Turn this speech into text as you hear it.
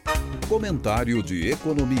Comentário de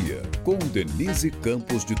Economia, com Denise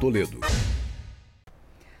Campos de Toledo.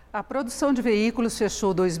 A produção de veículos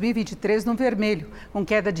fechou 2023 no vermelho, com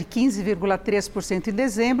queda de 15,3% em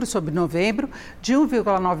dezembro sobre novembro, de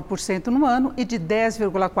 1,9% no ano e de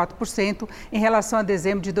 10,4% em relação a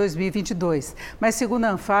dezembro de 2022. Mas, segundo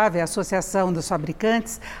a Anfave, a Associação dos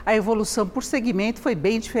Fabricantes, a evolução por segmento foi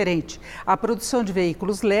bem diferente. A produção de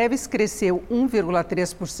veículos leves cresceu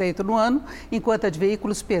 1,3% no ano, enquanto a de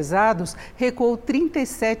veículos pesados recuou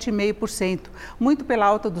 37,5%, muito pela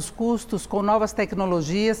alta dos custos com novas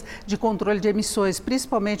tecnologias de controle de emissões,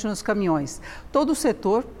 principalmente nos caminhões. Todo o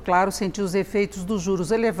setor, claro, sentiu os efeitos dos juros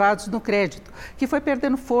elevados no crédito, que foi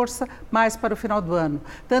perdendo força mais para o final do ano.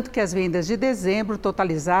 Tanto que as vendas de dezembro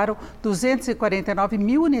totalizaram 249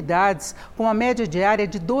 mil unidades, com uma média diária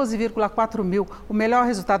de 12,4 mil, o melhor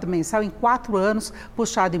resultado mensal em 4 anos,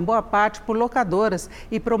 puxado em boa parte por locadoras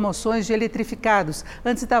e promoções de eletrificados,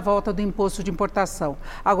 antes da volta do imposto de importação.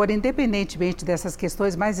 Agora, independentemente dessas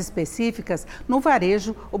questões mais específicas, no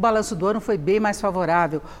varejo, o balanço do ano foi bem mais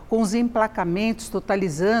favorável, com os emplacamentos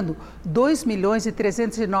totalizando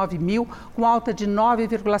 2.309.000, com alta de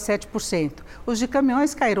 9,7%. Os de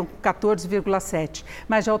caminhões caíram 14,7%,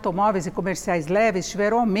 mas de automóveis e comerciais leves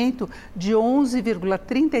tiveram aumento de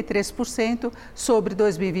 11,33% sobre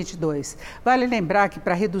 2022. Vale lembrar que,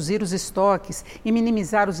 para reduzir os estoques e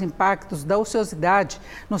minimizar os impactos da ociosidade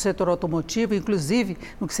no setor automotivo, inclusive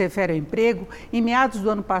no que se refere ao emprego, em meados do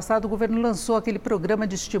ano passado o governo lançou aquele programa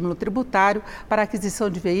de estímulo tributário para a aquisição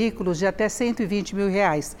de veículos de até R$120 mil.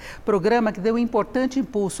 Programa que deu um importante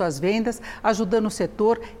impulso às vendas, ajudando o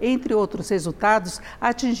setor, entre outros resultados, a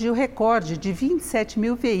atingir o recorde de 27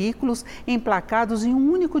 mil veículos emplacados em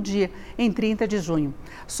um único dia, em 30 de junho.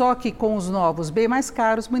 Só que com os novos bem mais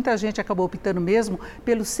caros, muita gente acabou optando mesmo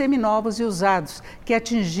pelos seminovos e usados, que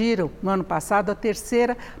atingiram no ano passado a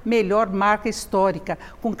terceira melhor marca histórica,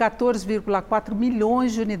 com 14,4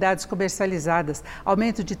 milhões de unidades comercializadas,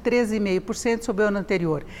 aumento de 13,5% sobre o ano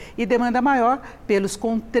anterior, e demanda maior pelos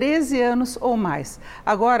com 13 anos ou mais.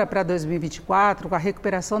 Agora, para 2024, com a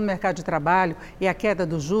recuperação do mercado de trabalho e a queda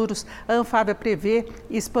dos juros, a Anfave prevê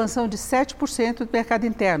expansão de 7% do mercado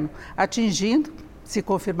interno, atingindo, se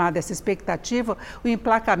confirmada essa expectativa, o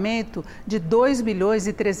emplacamento de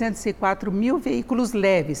 2.304.000 veículos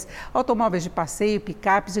leves, automóveis de passeio,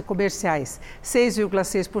 picapes e comerciais,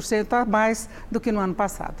 6,6% a mais do que no ano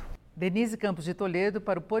passado. Denise Campos de Toledo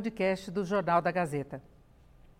para o podcast do Jornal da Gazeta.